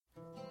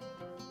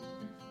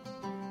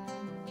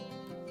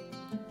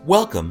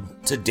Welcome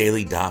to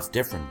Daily Daf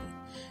Differently,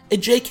 a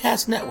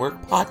JCast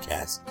Network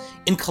podcast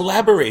in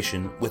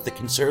collaboration with the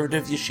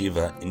Conservative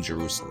Yeshiva in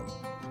Jerusalem.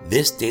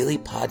 This daily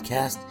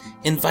podcast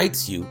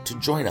invites you to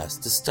join us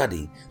to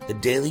study the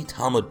daily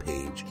Talmud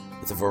page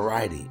with a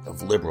variety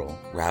of liberal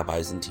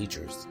rabbis and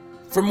teachers.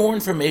 For more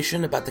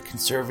information about the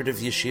Conservative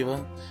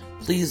Yeshiva,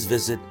 please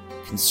visit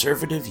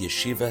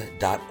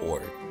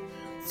conservativeyeshiva.org.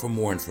 For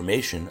more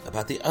information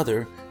about the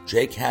other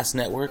JCast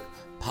Network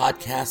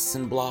podcasts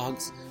and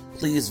blogs,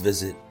 please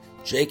visit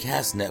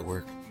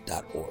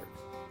jcastnetwork.org.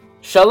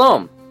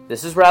 Shalom,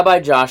 this is Rabbi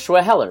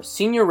Joshua Heller,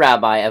 Senior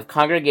Rabbi of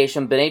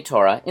Congregation B'nai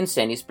Torah in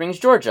Sandy Springs,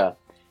 Georgia,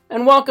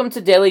 and welcome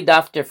to Daily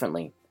Daf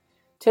Differently.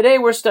 Today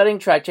we're studying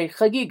Tractate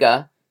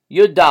Chagiga,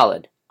 Yud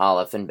Daled,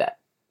 Aleph and Bet,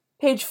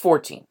 page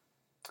 14.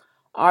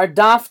 Our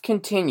daf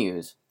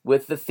continues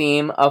with the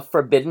theme of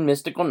forbidden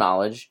mystical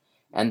knowledge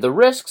and the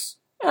risks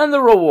and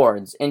the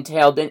rewards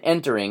entailed in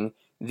entering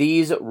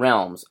these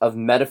realms of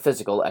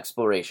metaphysical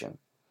exploration.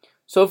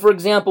 So, for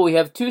example, we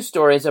have two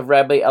stories of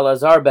Rabbi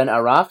Elazar ben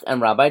Arach and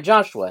Rabbi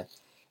Joshua,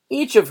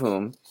 each of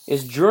whom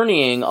is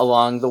journeying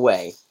along the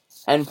way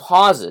and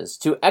pauses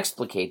to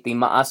explicate the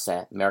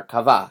Maaseh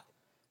Merkavah,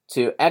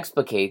 to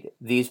explicate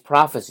these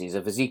prophecies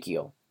of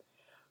Ezekiel.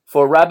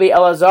 For Rabbi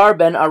Elazar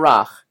ben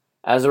Arach,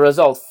 as a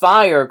result,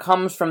 fire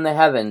comes from the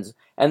heavens,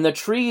 and the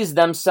trees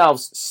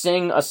themselves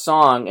sing a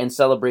song in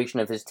celebration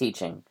of his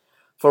teaching.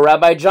 For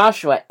Rabbi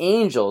Joshua,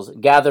 angels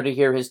gather to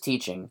hear his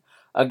teaching,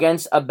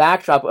 against a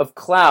backdrop of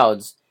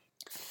clouds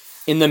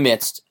in the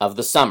midst of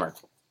the summer.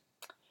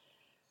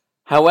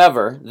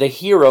 However, the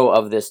hero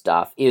of this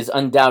daf is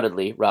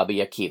undoubtedly Rabbi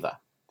Akiva.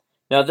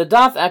 Now, the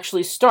daf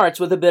actually starts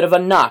with a bit of a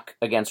knock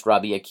against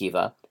Rabbi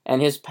Akiva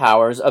and his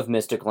powers of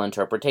mystical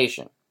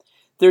interpretation.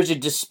 There's a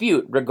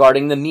dispute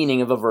regarding the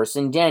meaning of a verse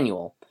in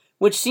Daniel,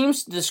 which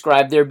seems to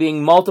describe there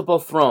being multiple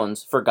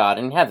thrones for God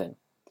in heaven.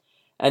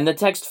 And the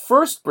text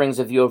first brings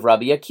a view of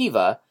Rabbi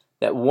Akiva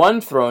that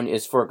one throne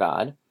is for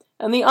God,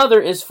 and the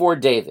other is for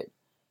David,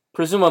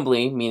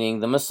 presumably meaning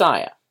the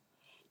Messiah.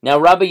 Now,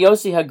 Rabbi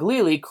Yossi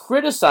Haglili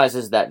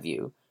criticizes that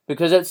view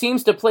because it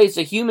seems to place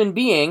a human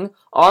being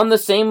on the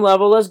same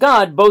level as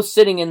God, both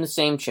sitting in the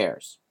same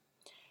chairs.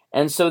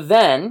 And so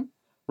then,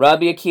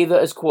 Rabbi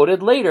Akiva is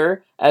quoted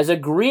later as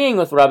agreeing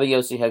with Rabbi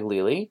Yossi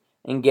Haglili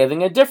and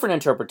giving a different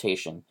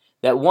interpretation,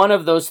 that one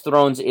of those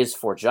thrones is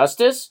for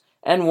justice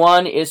and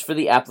one is for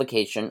the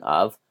application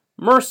of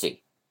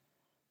mercy.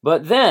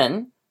 But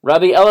then,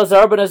 Rabbi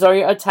Elazar ben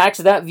Azariah attacks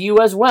that view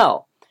as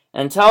well,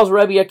 and tells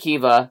Rabbi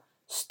Akiva,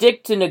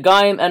 stick to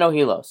Negayim and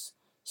Ohilos,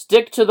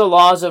 stick to the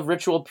laws of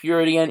ritual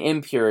purity and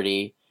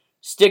impurity,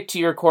 stick to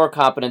your core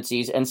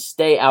competencies, and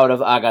stay out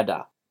of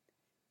Agadah.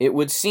 It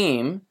would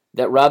seem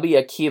that Rabbi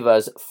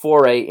Akiva's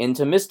foray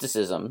into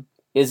mysticism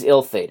is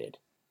ill-fated.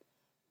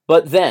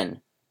 But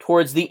then,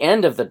 towards the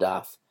end of the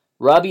daf,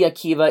 Rabbi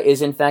Akiva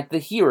is in fact the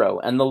hero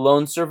and the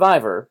lone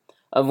survivor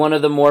of one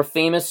of the more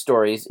famous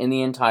stories in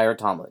the entire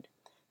Talmud,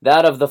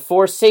 that of the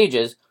four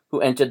sages who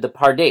entered the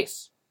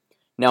Pardes.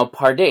 Now,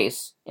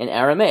 Pardes, in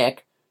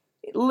Aramaic,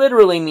 it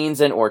literally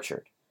means an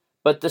orchard,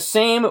 but the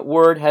same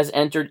word has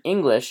entered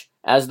English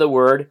as the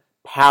word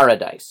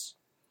paradise.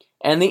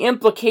 And the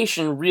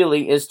implication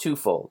really is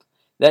twofold,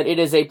 that it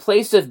is a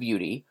place of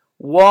beauty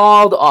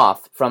walled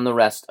off from the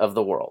rest of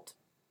the world.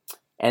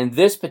 And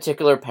this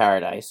particular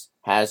paradise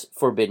has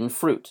forbidden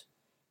fruit.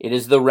 It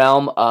is the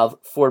realm of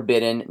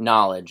forbidden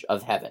knowledge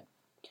of heaven.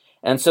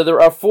 And so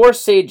there are four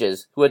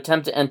sages who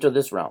attempt to enter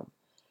this realm.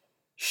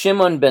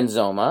 Shimon ben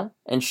Zoma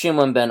and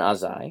Shimon ben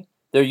Azai.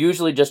 They're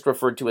usually just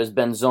referred to as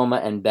Ben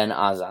Zoma and Ben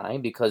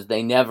Azai because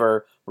they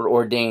never were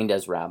ordained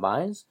as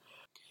rabbis.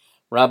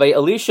 Rabbi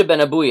Elisha ben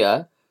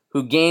Abuya,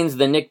 who gains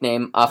the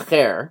nickname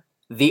Acher,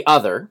 the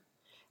other.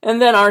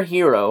 And then our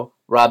hero,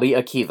 Rabbi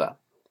Akiva.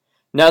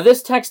 Now,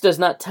 this text does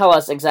not tell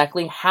us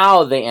exactly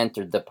how they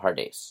entered the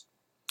Pardes.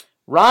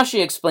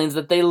 Rashi explains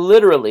that they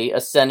literally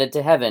ascended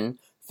to heaven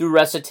through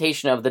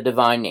recitation of the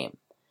divine name.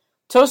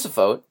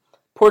 Tosafot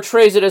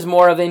portrays it as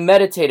more of a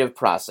meditative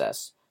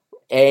process,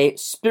 a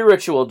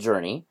spiritual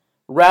journey,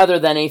 rather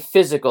than a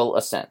physical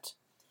ascent.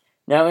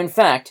 Now, in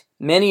fact,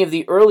 many of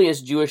the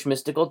earliest Jewish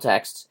mystical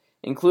texts,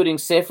 including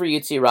Sefer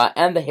Yetzirah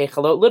and the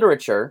Hechalot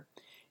literature,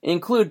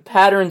 include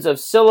patterns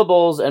of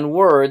syllables and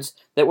words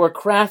that were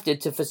crafted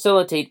to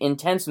facilitate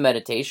intense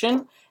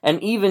meditation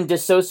and even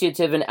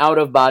dissociative and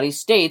out-of-body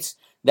states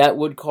that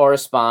would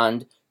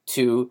correspond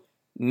to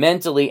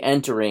mentally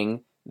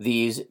entering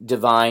these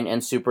divine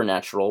and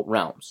supernatural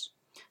realms.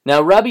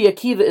 Now, Rabbi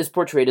Akiva is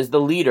portrayed as the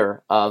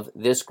leader of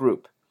this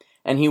group,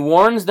 and he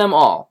warns them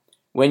all,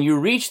 when you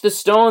reach the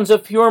stones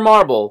of pure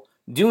marble,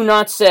 do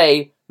not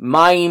say,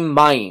 Mayim,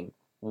 Mayim,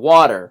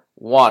 water,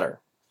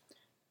 water.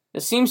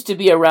 This seems to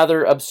be a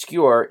rather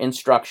obscure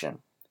instruction.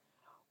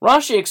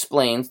 Rashi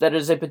explains that it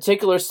is a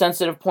particular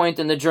sensitive point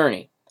in the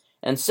journey,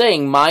 and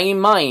saying Mayim,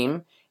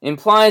 Mayim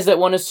implies that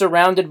one is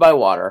surrounded by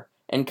water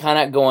and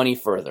cannot go any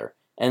further,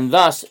 and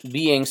thus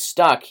being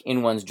stuck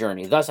in one's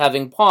journey. Thus,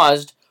 having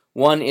paused,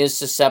 one is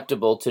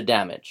susceptible to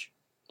damage.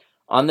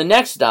 On the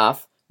next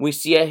daf, we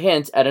see a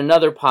hint at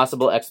another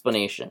possible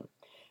explanation,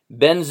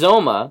 Ben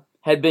Zoma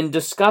had been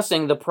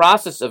discussing the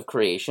process of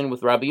creation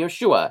with Rabbi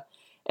Yeshua,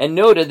 and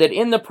noted that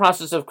in the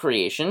process of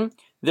creation,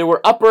 there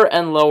were upper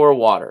and lower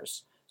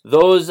waters,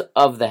 those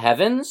of the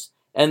heavens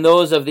and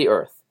those of the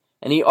earth.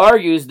 And he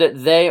argues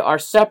that they are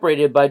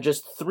separated by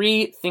just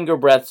 3 finger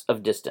breadths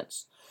of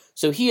distance.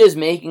 So he is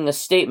making a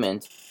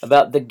statement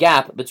about the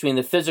gap between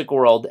the physical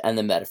world and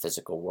the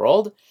metaphysical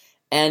world,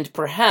 and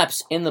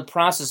perhaps in the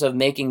process of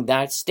making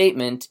that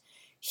statement,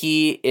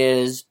 he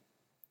is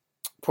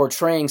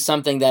portraying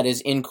something that is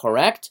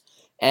incorrect,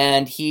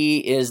 and he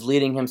is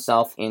leading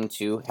himself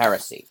into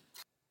heresy.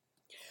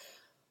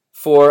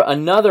 For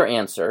another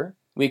answer,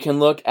 we can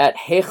look at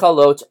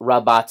Hechalot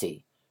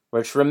Rabbati,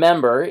 which,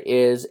 remember,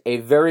 is a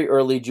very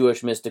early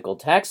Jewish mystical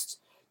text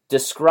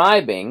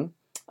describing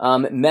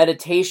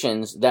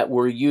meditations that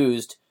were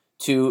used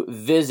to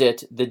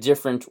visit the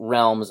different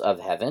realms of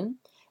heaven,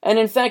 and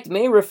in fact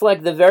may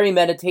reflect the very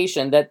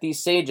meditation that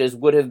these sages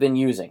would have been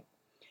using.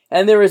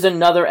 And there is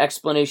another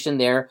explanation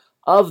there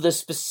of the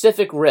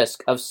specific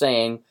risk of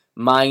saying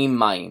Mayim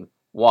Mayim,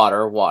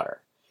 water,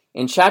 water.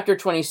 In chapter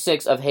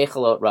 26 of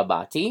Hechalot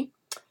Rabbati,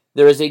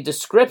 there is a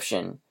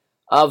description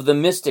of the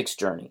mystic's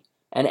journey.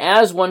 And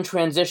as one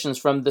transitions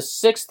from the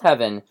 6th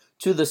heaven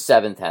to the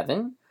 7th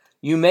heaven,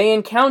 you may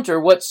encounter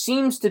what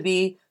seems to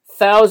be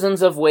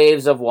thousands of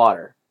waves of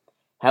water.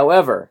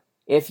 However,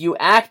 if you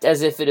act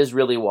as if it is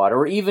really water,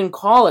 or even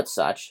call it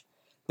such,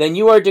 then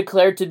you are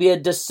declared to be a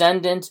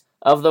descendant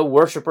of the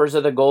worshippers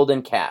of the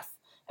golden calf,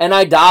 an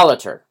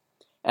idolater,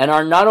 and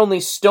are not only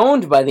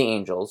stoned by the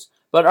angels,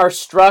 but are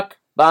struck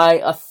by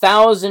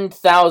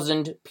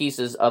 1,000,000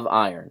 pieces of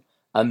iron,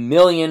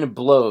 1,000,000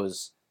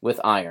 blows with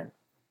iron.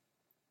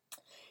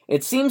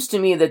 It seems to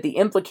me that the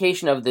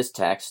implication of this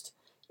text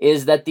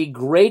is that the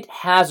great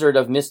hazard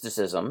of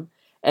mysticism,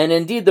 and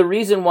indeed the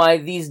reason why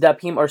these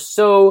dapim are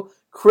so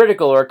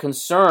critical or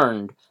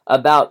concerned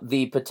about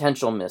the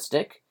potential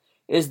mystic,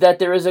 is that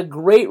there is a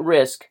great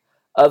risk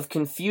of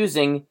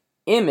confusing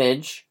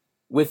image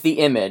with the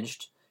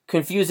imaged,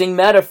 confusing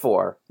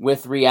metaphor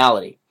with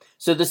reality.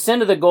 So the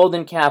sin of the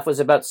golden calf was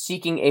about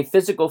seeking a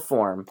physical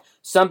form,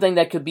 something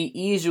that could be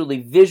easily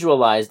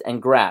visualized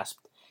and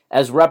grasped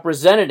as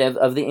representative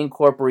of the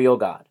incorporeal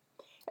God.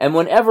 And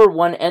whenever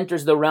one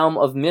enters the realm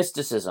of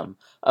mysticism,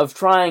 of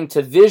trying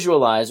to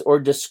visualize or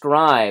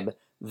describe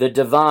the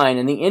divine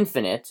and the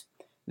infinite,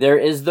 there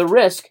is the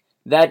risk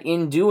that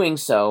in doing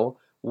so,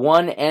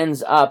 one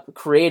ends up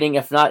creating,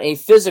 if not a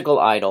physical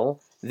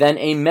idol, then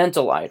a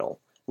mental idol,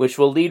 which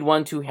will lead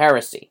one to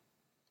heresy.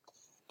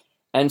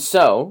 And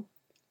so,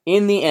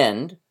 in the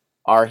end,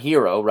 our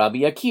hero, Rabbi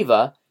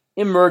Akiva,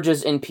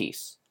 emerges in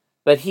peace.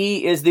 But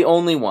he is the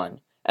only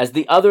one, as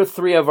the other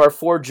 3 of our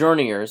 4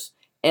 journeyers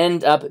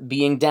end up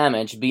being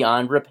damaged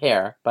beyond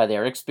repair by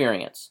their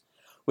experience.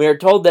 We are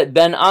told that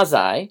Ben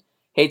Azai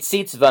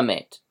Heitzitz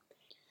Vamet.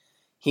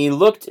 He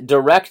looked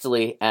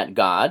directly at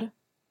God,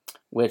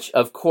 which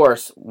of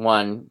course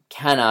one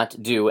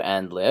cannot do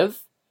and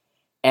live,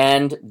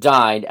 and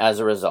died as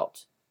a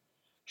result.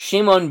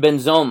 Shimon ben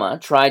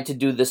Zoma tried to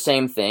do the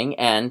same thing,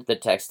 and, the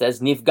text says,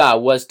 Nifga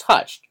was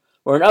touched,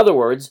 or in other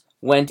words,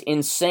 went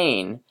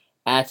insane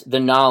at the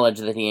knowledge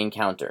that he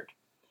encountered.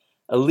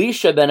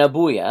 Elisha ben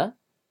Abuya,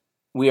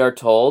 we are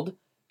told,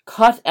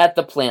 cut at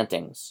the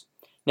plantings.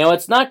 Now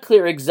it's not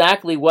clear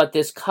exactly what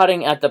this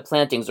cutting at the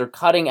plantings or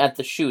cutting at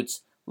the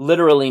shoots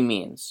literally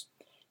means.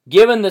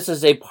 Given this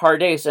is a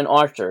pardes, an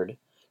orchard,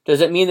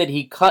 does it mean that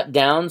he cut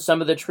down some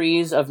of the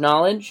trees of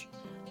knowledge?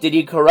 Did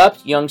he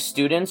corrupt young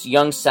students,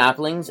 young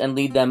saplings, and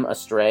lead them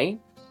astray?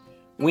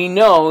 We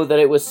know that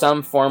it was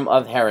some form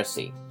of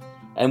heresy,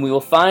 and we will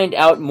find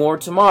out more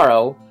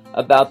tomorrow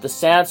about the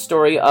sad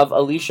story of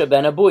Elisha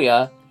ben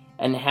Abuya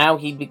and how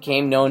he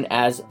became known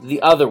as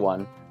the other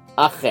one,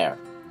 Acher,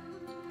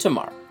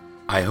 tomorrow.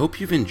 I hope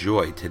you've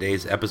enjoyed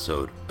today's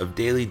episode of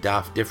Daily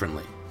Daf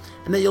Differently,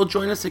 and that you'll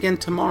join us again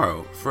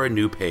tomorrow for a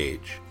new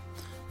page.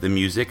 The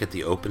music at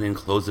the open and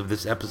close of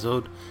this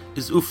episode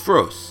is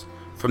Ufros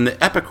from the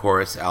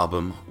Epichorus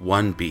album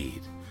One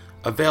Bead,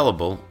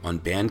 available on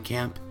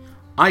Bandcamp,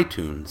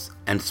 iTunes,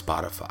 and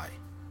Spotify.